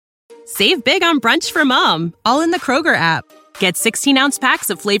Save big on brunch for mom, all in the Kroger app. Get 16-ounce packs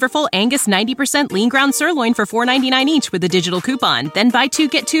of flavorful Angus 90% lean ground sirloin for $4.99 each with a digital coupon. Then buy 2,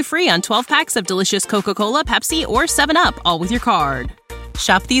 get 2 free on 12 packs of delicious Coca-Cola, Pepsi, or 7-Up, all with your card.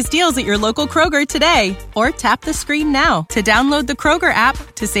 Shop these deals at your local Kroger today, or tap the screen now to download the Kroger app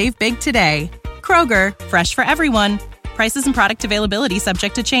to save big today. Kroger, fresh for everyone. Prices and product availability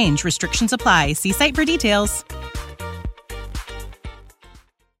subject to change. Restrictions apply. See site for details.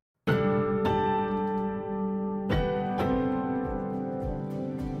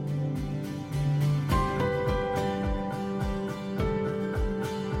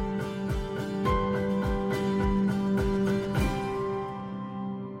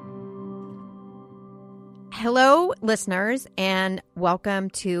 Hello, listeners, and welcome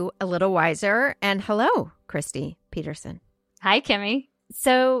to A Little Wiser. And hello, Christy Peterson. Hi, Kimmy.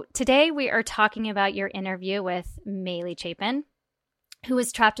 So today we are talking about your interview with Maylee Chapin, who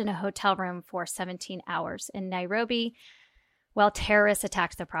was trapped in a hotel room for 17 hours in Nairobi while terrorists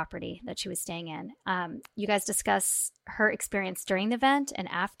attacked the property that she was staying in. You guys discuss her experience during the event and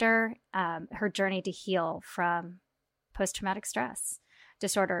after, her journey to heal from post-traumatic stress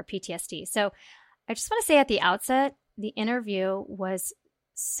disorder or PTSD. So I just want to say at the outset, the interview was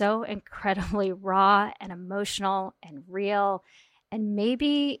so incredibly raw and emotional and real. And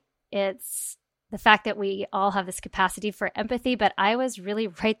maybe it's the fact that we all have this capacity for empathy, but I was really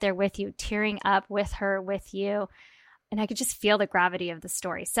right there with you, tearing up with her, with you. And I could just feel the gravity of the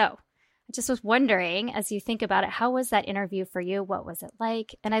story. So I just was wondering, as you think about it, how was that interview for you? What was it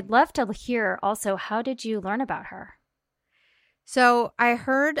like? And I'd love to hear also, how did you learn about her? So I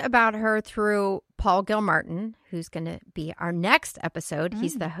heard about her through Paul Gilmartin, who's going to be our next episode.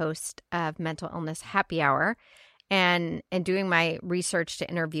 He's the host of Mental Illness Happy Hour. And in doing my research to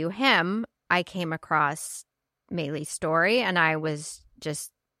interview him, I came across Maylee's story, and I was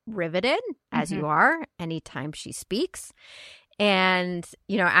just riveted, as you are, anytime she speaks. And,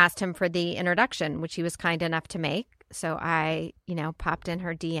 asked him for the introduction, which he was kind enough to make. So I, popped in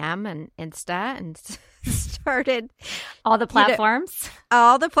her DM and Insta and started all the platforms.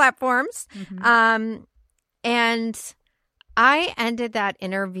 All the platforms. And I ended that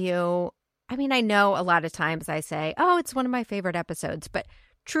interview. I mean, I know a lot of times I say, oh, it's one of my favorite episodes, but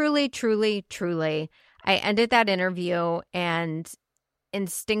truly, truly, truly, I ended that interview and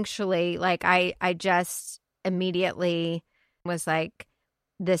instinctually, like I just immediately was like,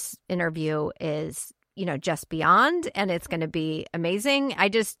 this interview is, just beyond, and it's going to be amazing.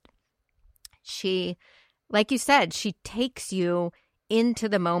 She, like you said, she takes you into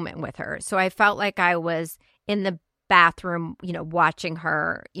the moment with her. So I felt like I was in the bathroom, watching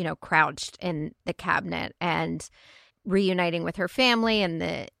her, crouched in the cabinet and reuniting with her family, and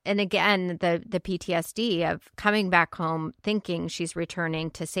again the PTSD of coming back home thinking she's returning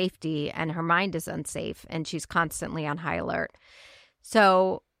to safety and her mind is unsafe and she's constantly on high alert.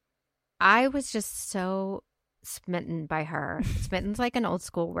 So I was just so smitten by her. Smitten's like an old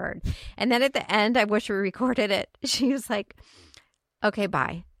school word. And then at the end, I wish we recorded it. She was like, okay,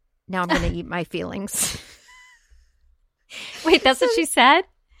 bye. Now I'm going to eat my feelings. Wait, that's what she said?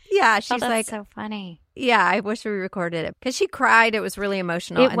 Yeah, she's that's like, so funny. Yeah, I wish we recorded it because she cried. It was really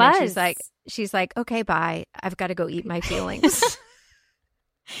emotional. It was. Then she's like, okay, bye. I've got to go eat my feelings.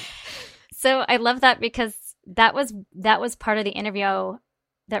 So I love that because that was part of the interview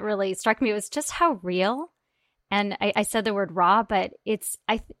that really struck me. It was just how real. And I said the word raw, but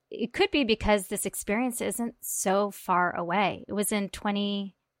it could be because this experience isn't so far away. It was in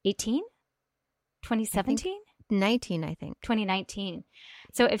 2018, 2017? 19, I think. 2019.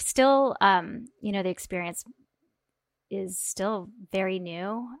 So if still, the experience is still very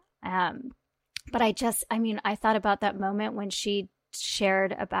new. But I thought about that moment when she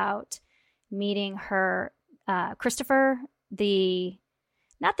shared about meeting her, Christopher,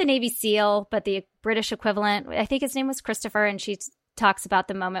 not the Navy SEAL, but the British equivalent. I think his name was Christopher. And she talks about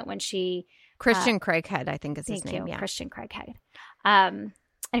the moment when she... Christian Craighead, I think is his name. Thank you, yeah. Christian Craighead.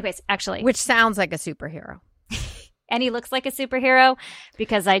 Anyways, actually... Which sounds like a superhero. And he looks like a superhero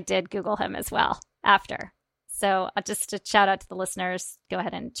because I did Google him as well after. So just a shout out to the listeners, go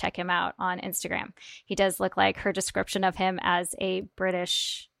ahead and check him out on Instagram. He does look like her description of him as a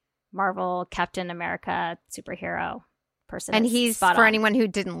British Marvel Captain America superhero person. And he's, for anyone who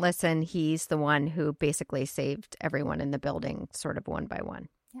didn't listen, he's the one who basically saved everyone in the building sort of one by one.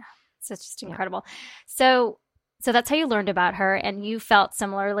 Yeah, so it's just incredible. So that's how you learned about her, and you felt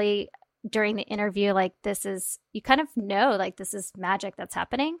similarly during the interview, like you kind of know, like this is magic that's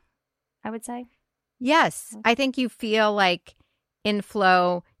happening, I would say. Yes. I think you feel like in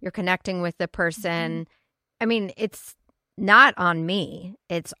flow, you're connecting with the person. I mean, it's not on me.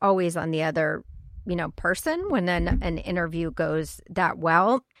 It's always on the other, person when an interview goes that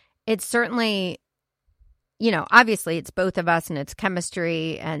well. It's certainly, obviously it's both of us and it's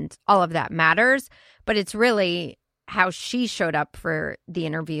chemistry and all of that matters, but it's really how she showed up for the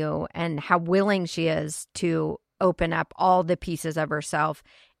interview and how willing she is to open up all the pieces of herself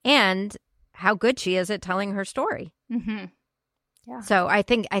and how good she is at telling her story. Mm-hmm. Yeah. So I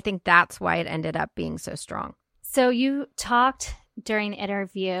think that's why it ended up being so strong. So you talked during the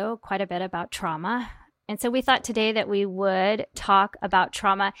interview quite a bit about trauma. And so we thought today that we would talk about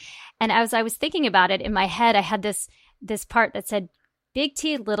trauma. And as I was thinking about it in my head, I had this part that said big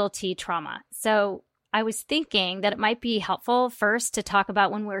T, little t trauma. So I was thinking that it might be helpful first to talk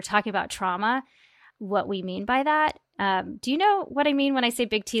about when we're talking about trauma, what we mean by that. Do you know what I mean when I say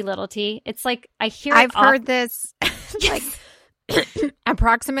big T, little t? It's like I hear I've heard this like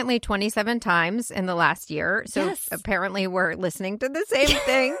approximately 27 times in the last year. So Yes. apparently we're listening to the same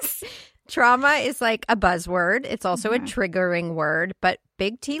things. Trauma is like a buzzword. It's also a triggering word, but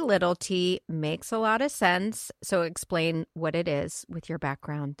big T, little t makes a lot of sense. So explain what it is with your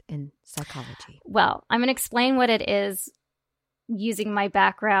background in psychology. Well, I'm going to explain what it is using my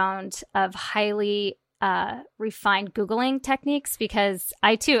background of highly refined Googling techniques, because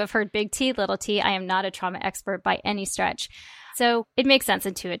I too have heard big T, little t. I am not a trauma expert by any stretch. So it makes sense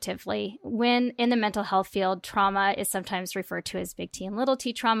intuitively. When in the mental health field, trauma is sometimes referred to as big T and little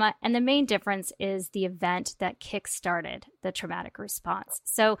t trauma. And the main difference is the event that kick-started the traumatic response.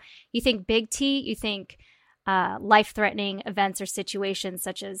 So you think big T, you think life-threatening events or situations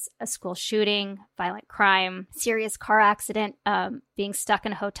such as a school shooting, violent crime, serious car accident, being stuck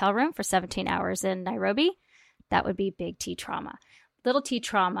in a hotel room for 17 hours in Nairobi. That would be big T trauma. Little t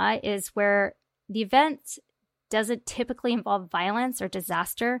trauma is where the event doesn't typically involve violence or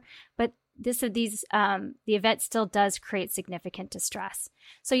disaster, but the event still does create significant distress.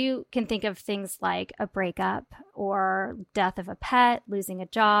 So you can think of things like a breakup or death of a pet, losing a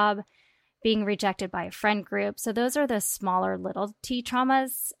job, being rejected by a friend group. So those are the smaller little t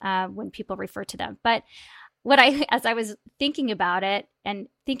traumas when people refer to them. But as I was thinking about it and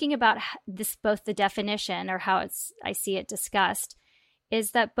thinking about this, both the definition or how I see it discussed,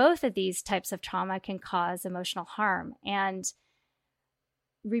 is that both of these types of trauma can cause emotional harm. And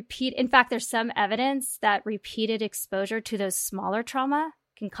in fact, there's some evidence that repeated exposure to those smaller trauma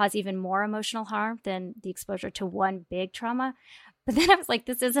can cause even more emotional harm than the exposure to one big trauma. But then I was like,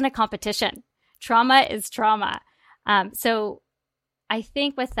 this isn't a competition. Trauma is trauma. So I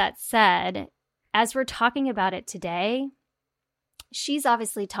think with that said, as we're talking about it today, she's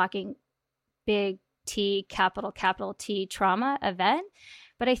obviously talking big T, capital T trauma event.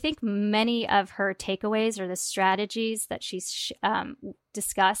 But I think many of her takeaways or the strategies that she's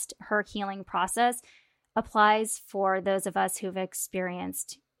discussed, her healing process, applies for those of us who've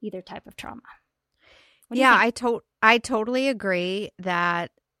experienced either type of trauma. Yeah, I totally agree that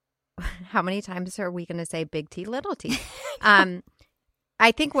how many times are we going to say big T, little t?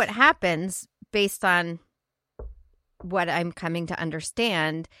 I think what happens based on what I'm coming to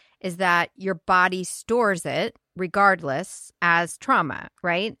understand is that your body stores it regardless as trauma,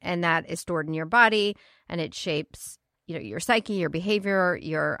 right? And that is stored in your body and it shapes, your psyche, your behavior,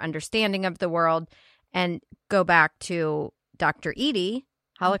 your understanding of the world. And go back to Dr. Edie,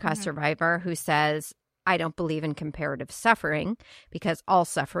 Holocaust survivor, who says, I don't believe in comparative suffering because all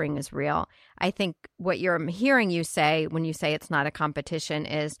suffering is real. I think what you're hearing you say when you say it's not a competition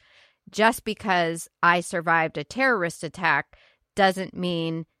is just because I survived a terrorist attack doesn't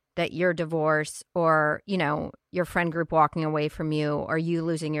mean that your divorce or, your friend group walking away from you or you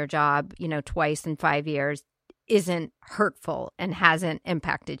losing your job, twice in 5 years isn't hurtful and hasn't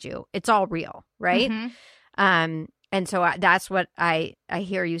impacted you. It's all real, right? Mm-hmm. And so that's what I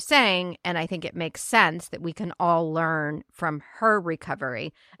hear you saying. And I think it makes sense that we can all learn from her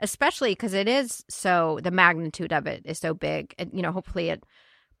recovery, especially because the magnitude of it is so big. And, hopefully it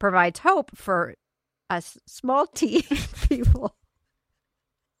provides hope for us small T people.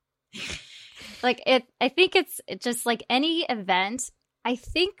 I think it's just like any event. I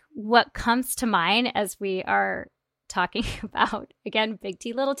think what comes to mind as we are talking about, again, big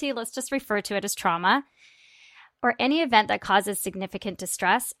T, little t, let's just refer to it as trauma, or any event that causes significant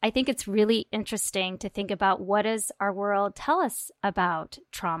distress. I think it's really interesting to think about what does our world tell us about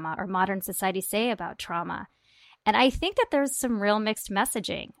trauma or modern society say about trauma. And I think that there's some real mixed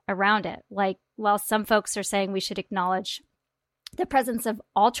messaging around it. Like, while some folks are saying we should acknowledge the presence of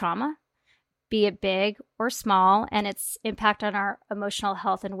all trauma, be it big or small, and its impact on our emotional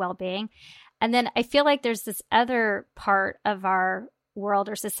health and well-being. And then I feel like there's this other part of our world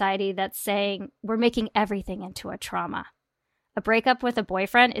or society that's saying we're making everything into a trauma. A breakup with a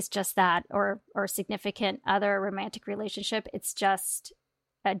boyfriend is just that, or significant other romantic relationship. It's just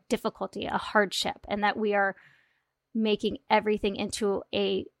a difficulty, a hardship, and that we are making everything into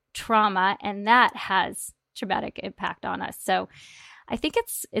a trauma, and that has traumatic impact on us. So I think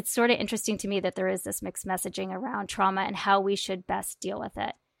it's sort of interesting to me that there is this mixed messaging around trauma and how we should best deal with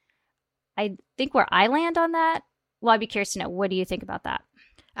it. I think where I land on that, well, I'd be curious to know, what do you think about that?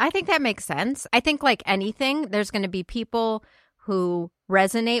 I think that makes sense. I think like anything, there's going to be people who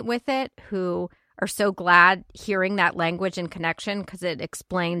resonate with it, who are so glad hearing that language and connection because it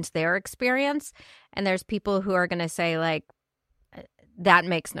explains their experience. And there's people who are going to say like, that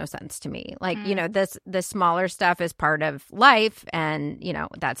makes no sense to me. Like, the smaller stuff is part of life and,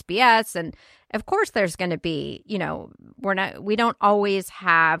 that's BS. And of course there's going to be, we don't always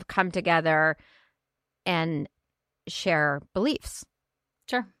have come together and share beliefs.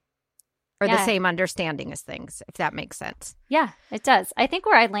 Sure. Or the same understanding as things, if that makes sense. Yeah, it does. I think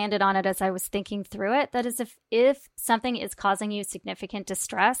where I landed on it as I was thinking through it, that is if something is causing you significant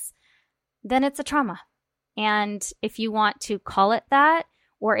distress, then it's a trauma. And if you want to call it that,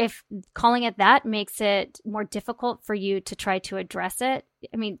 or if calling it that makes it more difficult for you to try to address it,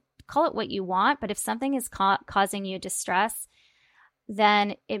 I mean, call it what you want, but if something is causing you distress,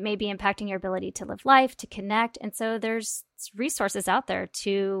 then it may be impacting your ability to live life, to connect. And so there's resources out there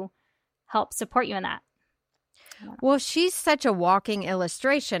to help support you in that. Well, she's such a walking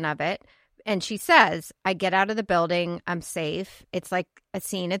illustration of it. And she says, I get out of the building, I'm safe. It's like a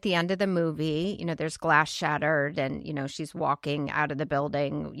scene at the end of the movie. There's glass shattered and, she's walking out of the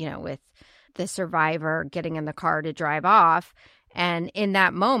building, with the survivor getting in the car to drive off. And in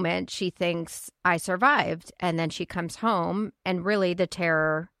that moment, she thinks, I survived. And then she comes home and really the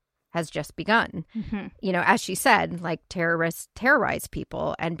terror has just begun. Mm-hmm. As she said, like terrorists terrorize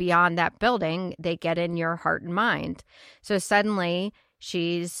people. And beyond that building, they get in your heart and mind. So suddenly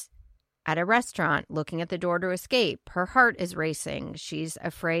she's at a restaurant looking at the door to escape. Her heart is racing. She's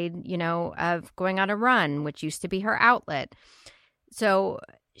afraid, of going on a run, which used to be her outlet. So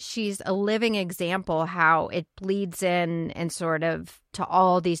she's a living example how it bleeds in and sort of to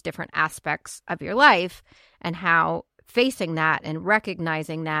all these different aspects of your life and how facing that and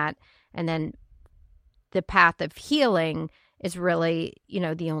recognizing that and then the path of healing is really,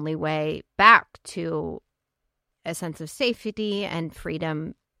 the only way back to a sense of safety and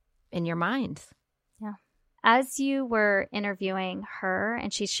freedom in your mind. Yeah. As you were interviewing her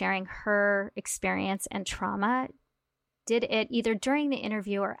and she's sharing her experience and trauma, did it either during the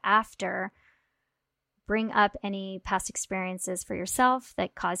interview or after bring up any past experiences for yourself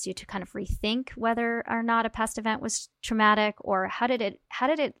that caused you to kind of rethink whether or not a past event was traumatic, or how did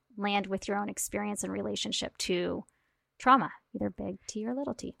it land with your own experience and relationship to trauma, either big T or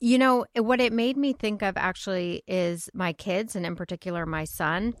little t? What it made me think of actually is my kids, and in particular my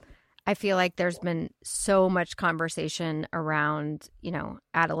son. I feel like there's been so much conversation around,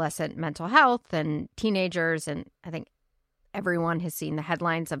 adolescent mental health and teenagers, and I think everyone has seen the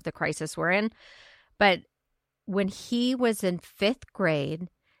headlines of the crisis we're in. But when he was in 5th grade,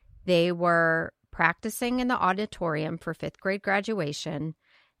 they were practicing in the auditorium for 5th grade graduation.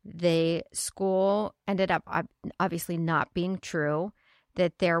 The school ended up obviously not being true,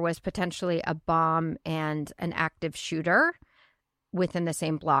 that there was potentially a bomb and an active shooter within the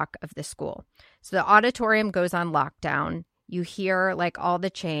same block of the school. So the auditorium goes on lockdown. You hear like all the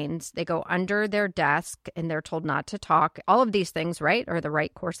chains. They go under their desk and they're told not to talk. All of these things, right, are the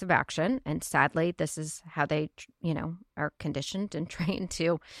right course of action. And sadly, this is how they, are conditioned and trained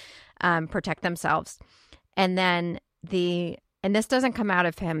to protect themselves. And then and this doesn't come out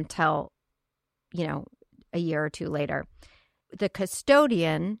of him till, a year or two later. The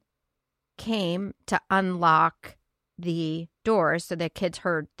custodian came to unlock the doors, so the kids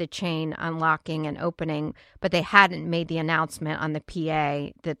heard the chain unlocking and opening, but they hadn't made the announcement on the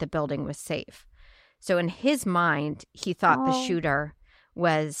PA that the building was safe. So in his mind, he thought the shooter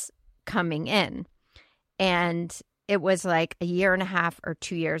was coming in. And it was like a year and a half or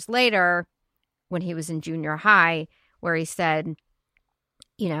 2 years later when he was in junior high where he said,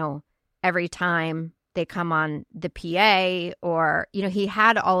 every time they come on the PA or, he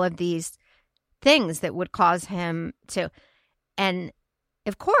had all of these things that would cause him to, and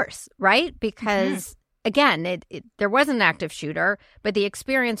of course, right? Because again, there was an active shooter, but the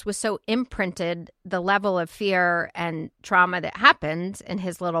experience was so imprinted, the level of fear and trauma that happened in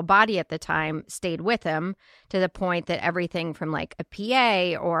his little body at the time stayed with him to the point that everything from like a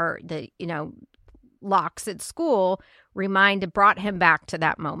PA or the, locks at school brought him back to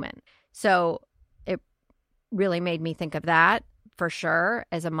that moment. So it really made me think of that for sure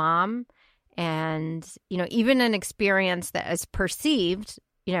as a mom. And, even an experience that is perceived,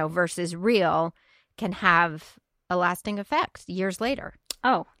 versus real can have a lasting effect years later.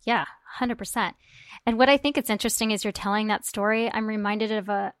 Oh, yeah, 100%. And what I think it's interesting is you're telling that story. I'm reminded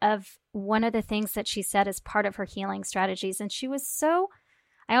of one of the things that she said as part of her healing strategies. And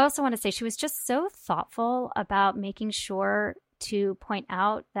I also want to say she was just so thoughtful about making sure to point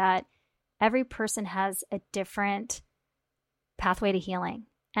out that every person has a different pathway to healing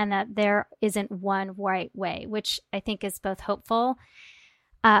and that there isn't one right way, which I think is both hopeful.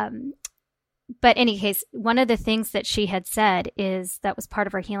 But in any case, one of the things that she had said is that was part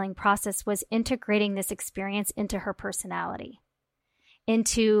of her healing process was integrating this experience into her personality,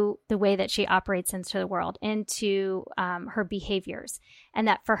 into the way that she operates into the world, into her behaviors. And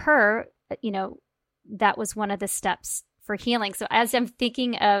that for her, that was one of the steps for healing. So as I'm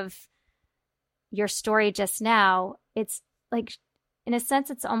thinking of your story just now, it's like, in a sense,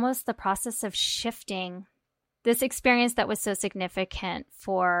 it's almost the process of shifting this experience that was so significant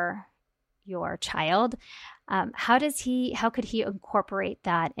for your child. How could he incorporate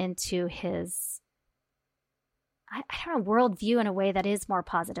that into his, worldview in a way that is more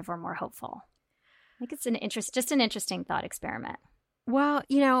positive or more hopeful? I think it's just an interesting thought experiment. Well,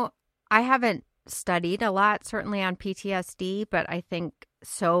 I haven't studied a lot, certainly on PTSD, but I think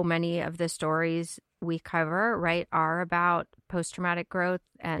so many of the stories we cover, right, are about post-traumatic growth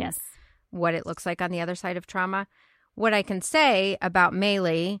and what it looks like on the other side of trauma. What I can say about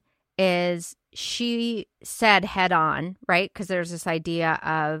Maylee is she said head on, right, because there's this idea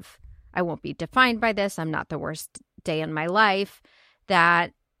of I won't be defined by this, I'm not the worst day in my life,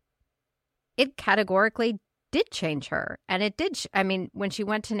 that it categorically did change her. And it did. When she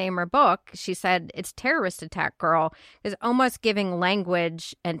went to name her book, she said it's Terrorist Attack Girl, is almost giving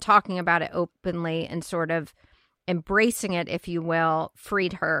language and talking about it openly and sort of embracing it, if you will,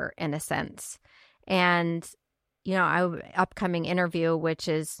 freed her in a sense. And, upcoming interview, which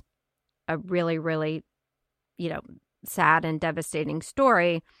is a really, really, sad and devastating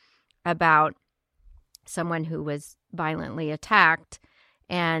story about someone who was violently attacked.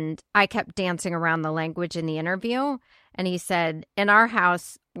 And I kept dancing around the language in the interview. And he said, in our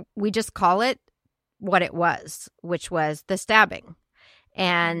house, we just call it what it was, which was the stabbing.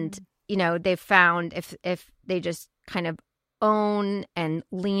 And, they've found if they just kind of own and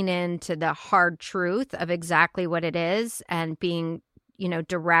lean into the hard truth of exactly what it is and being,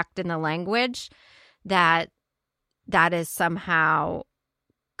 direct in the language, that is somehow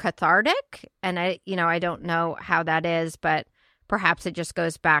cathartic. And I don't know how that is, but perhaps it just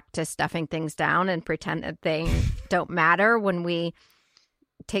goes back to stuffing things down and pretend that they don't matter when we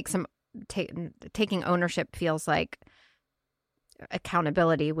taking ownership feels like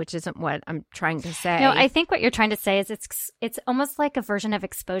accountability, which isn't what I'm trying to say. No, I think what you're trying to say is it's almost like a version of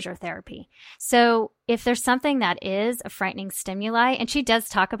exposure therapy. So if there's something that is a frightening stimuli, and she does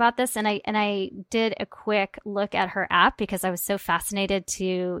talk about this, and I did a quick look at her app because I was so fascinated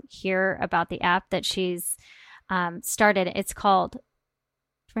to hear about the app that she's started. It's called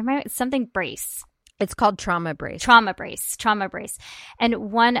something Brace. It's called Trauma Brace. Trauma Brace. And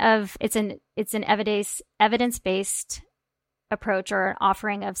it's an evidence-based approach or an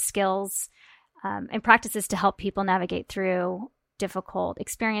offering of skills and practices to help people navigate through difficult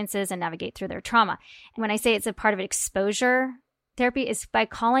experiences and navigate through their trauma. And when I say it's a part of exposure therapy, is by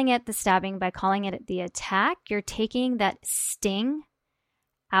calling it the stabbing, by calling it the attack, you're taking that sting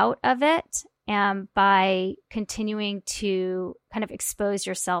out of it. And by continuing to kind of expose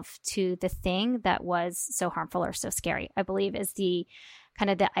yourself to the thing that was so harmful or so scary, I believe is the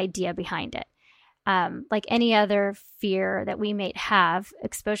kind of the idea behind it. Like any other fear that we may have,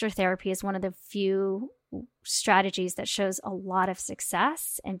 exposure therapy is one of the few strategies that shows a lot of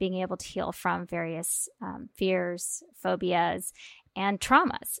success in being able to heal from various fears, phobias, and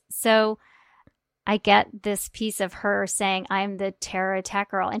traumas. So I get this piece of her saying, I'm the terror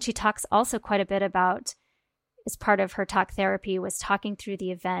attack girl. And she talks also quite a bit about, as part of her talk therapy, was talking through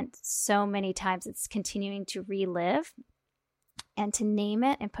the event so many times. It's continuing to relive and to name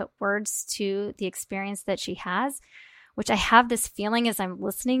it and put words to the experience that she has, which I have this feeling as I'm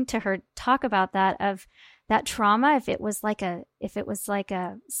listening to her talk about that, of that trauma, if it was like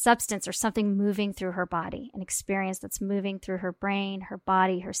a substance or something moving through her body, an experience that's moving through her brain, her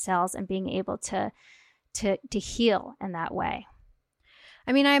body, her cells, and being able to heal in that way.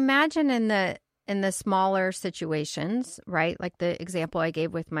 I mean, I imagine in the smaller situations, right? Like the example I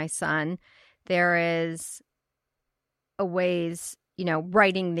gave with my son, there is a ways,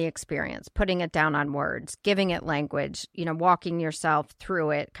 writing the experience, putting it down on words, giving it language, walking yourself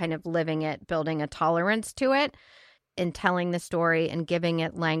through it, kind of living it, building a tolerance to it. in telling the story and giving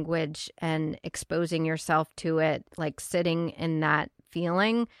it language and exposing yourself to it, like sitting in that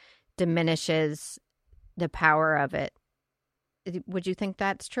feeling, diminishes the power of it. Would you think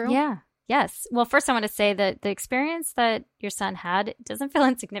that's true? Yeah. Yes. Well, first I want to say that the experience that your son had doesn't feel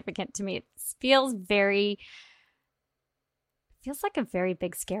insignificant to me. It feels like a very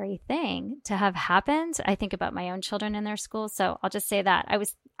big, scary thing to have happened. I think about my own children in their school. So I'll just say that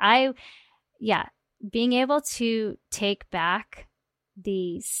being able to take back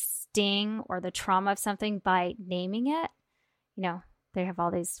the sting or the trauma of something by naming it, you know, they have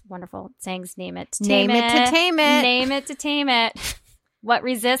all these wonderful sayings, name it to tame it. Name it to tame it. Name it to tame it. What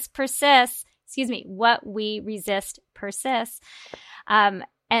resists persists. What we resist persists. And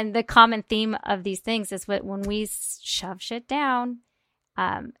the common theme of these things is when we shove shit down,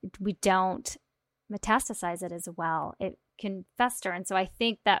 we don't metastasize it as well. It can fester. And so I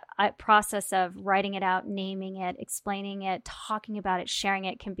think that process of writing it out, naming it, explaining it, talking about it, sharing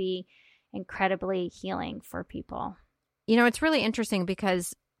it can be incredibly healing for people. You know, it's really interesting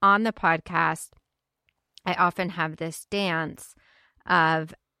because on the podcast, I often have this dance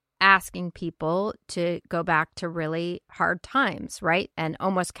of asking people to go back to really hard times, right? And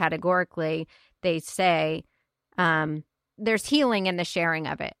almost categorically, they say there's healing in the sharing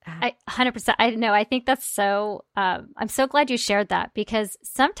of it. 100%. I know. I think that's so, I'm so glad you shared that, because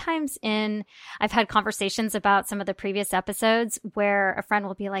sometimes I've had conversations about some of the previous episodes where a friend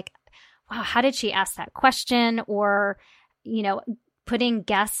will be like, wow, how did she ask that question? Or, you know, putting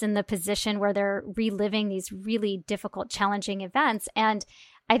guests in the position where they're reliving these really difficult, challenging events. And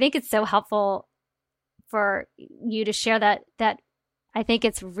I think it's so helpful for you to share that I think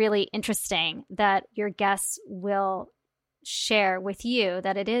it's really interesting that your guests will share with you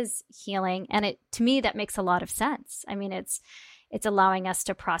that it is healing. And to me, that makes a lot of sense. I mean, it's allowing us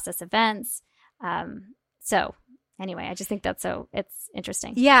to process events. So anyway, I just think it's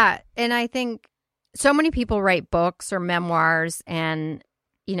interesting. Yeah. And I think so many people write books or memoirs and,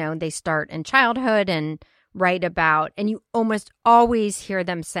 you know, they start in childhood and write about, and you almost always hear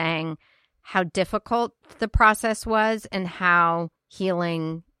them saying how difficult the process was and how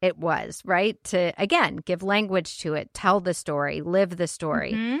healing it was, right? To, again, give language to it, tell the story, live the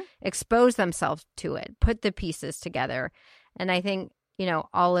story, expose themselves to it, put the pieces together. And I think, you know,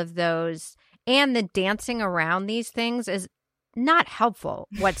 all of those and the dancing around these things is not helpful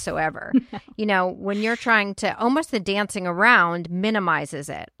whatsoever. No. You know, when you're trying to, almost the dancing around minimizes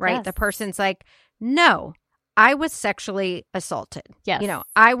it, right? Yes. The person's like, no, I was sexually assaulted. Yes. You know,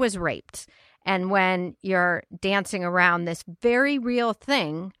 I was raped. And when you're dancing around this very real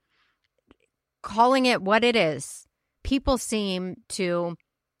thing, calling it what it is, people seem to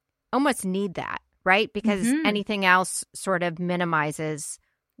almost need that, right? Because anything else sort of minimizes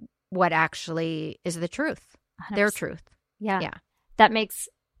what actually is the truth, 100%. Their truth. Yeah. That makes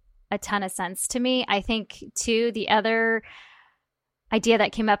a ton of sense to me. I think, too, the other idea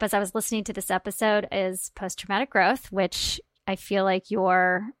that came up as I was listening to this episode is post-traumatic growth, which I feel like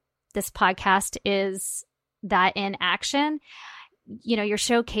this podcast is that in action. You know, you're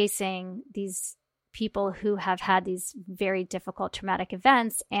showcasing these people who have had these very difficult traumatic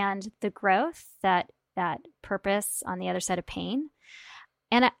events and the growth, that purpose on the other side of pain.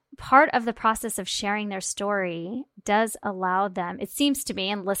 And part of the process of sharing their story does allow them, it seems to me,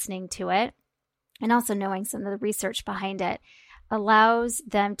 and listening to it, and also knowing some of the research behind it, allows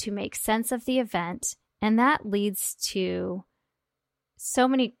them to make sense of the event. And that leads to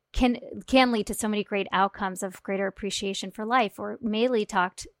can lead to so many great outcomes of greater appreciation for life. Or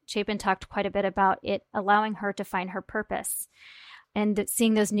Chapin talked quite a bit about it allowing her to find her purpose and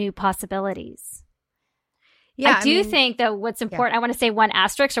seeing those new possibilities. Yeah, I do think that what's important, I want to say one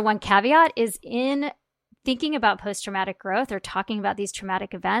asterisk or one caveat is in thinking about post-traumatic growth or talking about these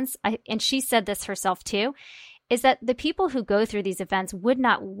traumatic events, and she said this herself too, is that the people who go through these events would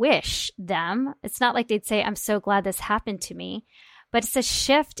not wish them. It's not like they'd say, I'm so glad this happened to me, but it's a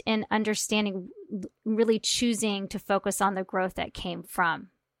shift in understanding, really choosing to focus on the growth that came from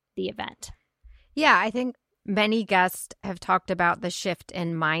the event. Yeah, I think many guests have talked about the shift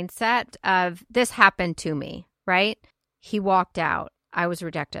in mindset of this happened to me, right? He walked out. I was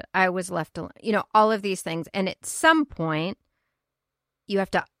rejected. I was left alone. You know, all of these things. And at some point, you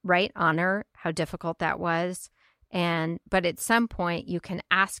have to, right, honor how difficult that was. But at some point, you can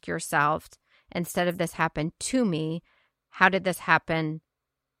ask yourself, instead of this happened to me, how did this happen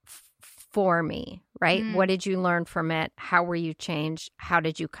for me, right? What did you learn from it? How were you changed? How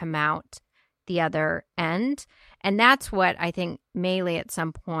did you come out the other end? And that's what I think Maylee at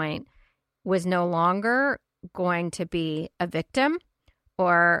some point was no longer going to be a victim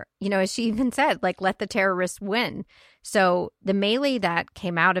Or, as she even said, like, let the terrorists win. So the Maylee that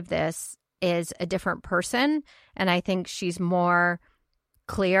came out of this is a different person. And I think she's more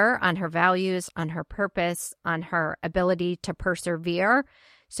clear on her values, on her purpose, on her ability to persevere.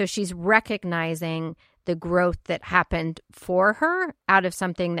 So she's recognizing the growth that happened for her out of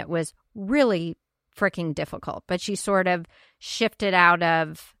something that was really freaking difficult. But she sort of shifted out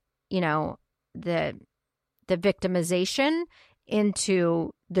of, the victimization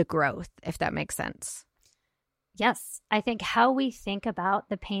into the growth, if that makes sense. Yes. I think how we think about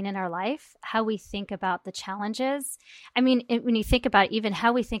the pain in our life, how we think about the challenges. I mean, when you think about even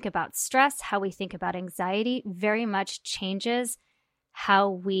how we think about stress, how we think about anxiety, very much changes how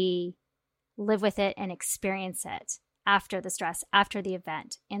we live with it and experience it after the stress, after the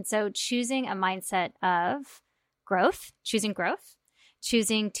event. And so choosing a mindset of growth, choosing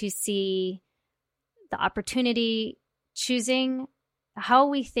to see the opportunity, choosing how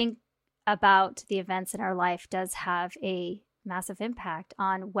we think about the events in our life does have a massive impact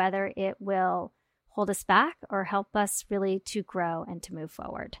on whether it will hold us back or help us really to grow and to move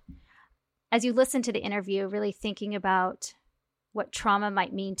forward. As you listen to the interview, really thinking about what trauma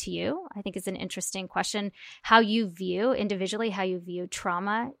might mean to you, I think is an interesting question. How you view individually, how you view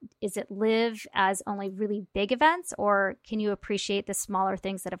trauma. Is it live as only really big events, or can you appreciate the smaller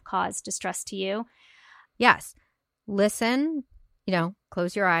things that have caused distress to you? Yes. Listen,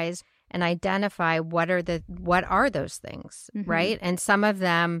 close your eyes and identify what are those things, right? And some of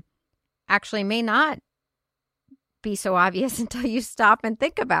them actually may not be so obvious until you stop and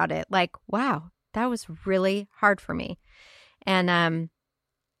think about it. Like, wow, that was really hard for me. And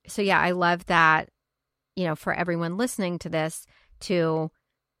so, yeah, I love that, for everyone listening to this to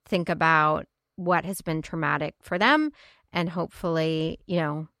think about what has been traumatic for them and hopefully,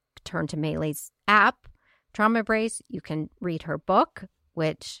 turn to Maylee's app, Trauma Brace. You can read her book,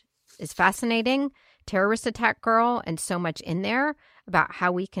 which is fascinating, Terrorist Attack Girl, and so much in there about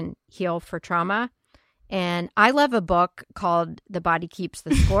how we can heal for trauma. And I love a book called The Body Keeps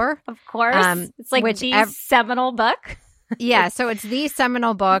the Score. Of course. It's like the seminal book. Yeah. So it's the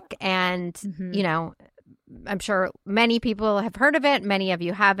seminal book. And, I'm sure many people have heard of it. Many of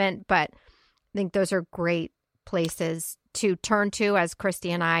you haven't. But I think those are great places to turn to as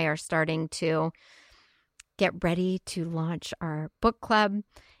Christy and I are starting to get ready to launch our book club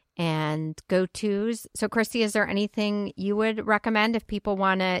and go-tos. So, Christy, is there anything you would recommend if people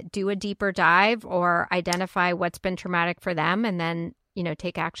want to do a deeper dive or identify what's been traumatic for them and then,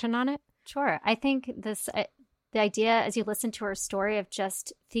 take action on it? Sure. I think the idea as you listen to her story of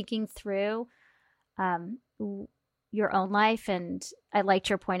just thinking through your own life, and I liked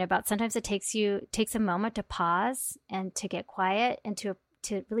your point about sometimes it takes a moment to pause and to get quiet and to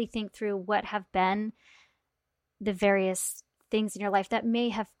really think through what have been the various things in your life that may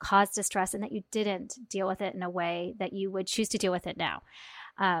have caused distress and that you didn't deal with it in a way that you would choose to deal with it now.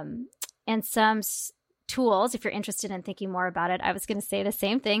 And some tools, if you're interested in thinking more about it, I was going to say the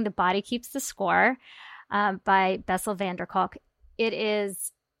same thing. The Body Keeps the Score by Bessel van der Kolk. It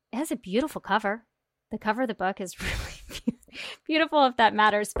has a beautiful cover. The cover of the book is really beautiful, if that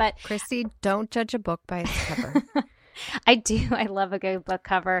matters. But Christy, don't judge a book by its cover. I do. I love a good book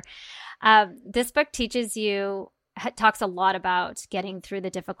cover. This book talks a lot about getting through the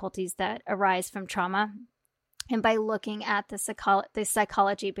difficulties that arise from trauma, and by looking at the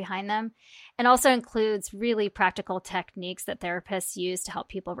psychology behind them, and also includes really practical techniques that therapists use to help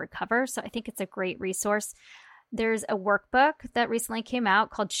people recover. So I think it's a great resource. There's a workbook that recently came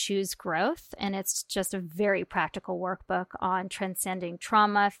out called Choose Growth, and it's just a very practical workbook on transcending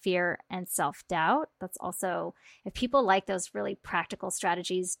trauma, fear, and self-doubt. That's also, if people like those really practical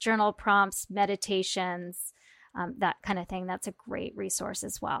strategies, journal prompts, meditations, that kind of thing, that's a great resource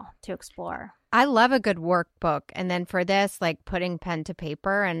as well to explore. I love a good workbook. And then for this, like putting pen to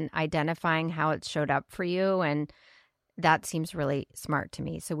paper and identifying how it showed up for you, and that seems really smart to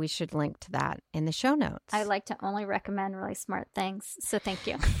me. So we should link to that in the show notes. I like to only recommend really smart things. So thank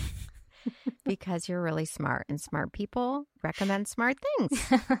you. Because you're really smart, and smart people recommend smart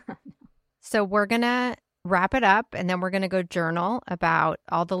things. So we're going to wrap it up, and then we're going to go journal about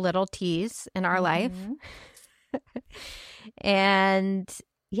all the little T's in our life. And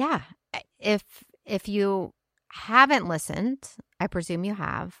yeah, if you haven't listened, I presume you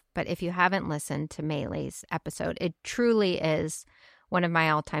have, but if you haven't listened to Maylee's episode, it truly is one of my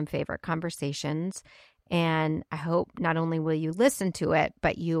all-time favorite conversations. And I hope not only will you listen to it,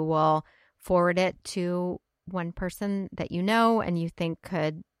 but you will forward it to one person that you know and you think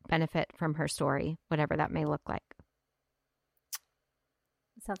could benefit from her story, whatever that may look like.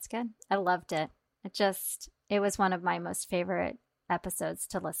 Sounds good. I loved it. It was one of my most favorite episodes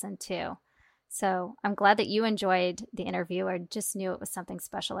to listen to. So I'm glad that you enjoyed the interview. I just knew it was something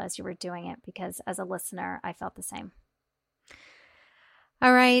special as you were doing it, because as a listener, I felt the same.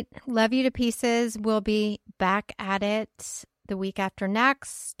 All right. Love you to pieces. We'll be back at it the week after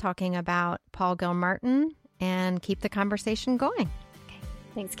next, talking about Paul Gilmartin, and keep the conversation going. Okay.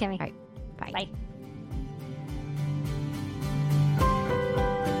 Thanks, Kimmy. All right. Bye. Bye.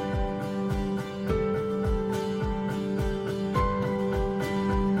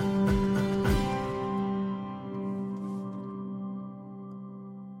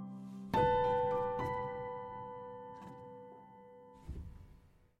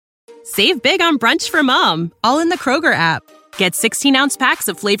 Save big on brunch for mom, all in the Kroger app. Get 16-ounce packs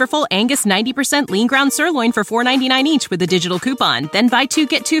of flavorful Angus 90% lean ground sirloin for $4.99 each with a digital coupon. Then buy 2,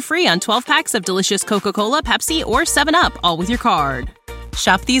 get 2 free on 12 packs of delicious Coca-Cola, Pepsi, or 7-Up, all with your card.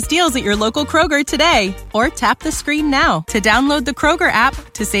 Shop these deals at your local Kroger today, or tap the screen now to download the Kroger app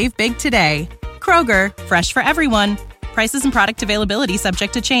to save big today. Kroger, fresh for everyone. Prices and product availability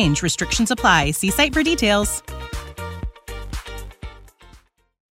subject to change. Restrictions apply. See site for details.